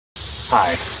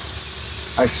Hi.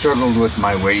 I struggled with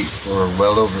my weight for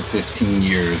well over 15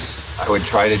 years. I would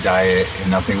try to diet and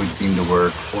nothing would seem to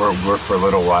work, or it would work for a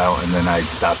little while and then I'd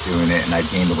stop doing it and I'd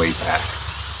gain the weight back.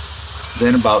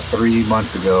 Then about 3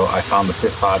 months ago, I found the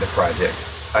Fit Father Project.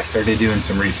 I started doing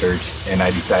some research and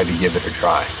I decided to give it a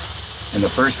try. In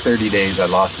the first 30 days, I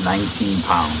lost 19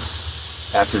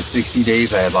 pounds. After 60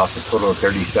 days, I had lost a total of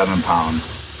 37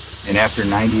 pounds. And after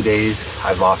 90 days,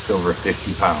 I lost over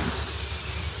 50 pounds.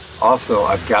 Also,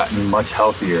 I've gotten much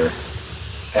healthier.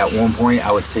 At one point,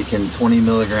 I was taking 20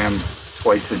 milligrams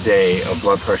twice a day of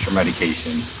blood pressure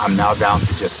medication. I'm now down to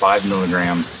just 5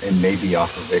 milligrams and may be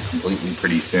off of it completely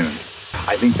pretty soon.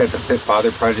 I think that the Fit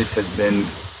Father Project has been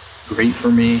great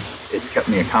for me. It's kept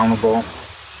me accountable.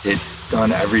 It's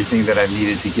done everything that I've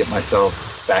needed to get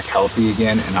myself back healthy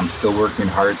again, and I'm still working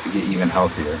hard to get even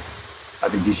healthier. I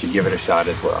think you should give it a shot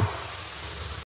as well.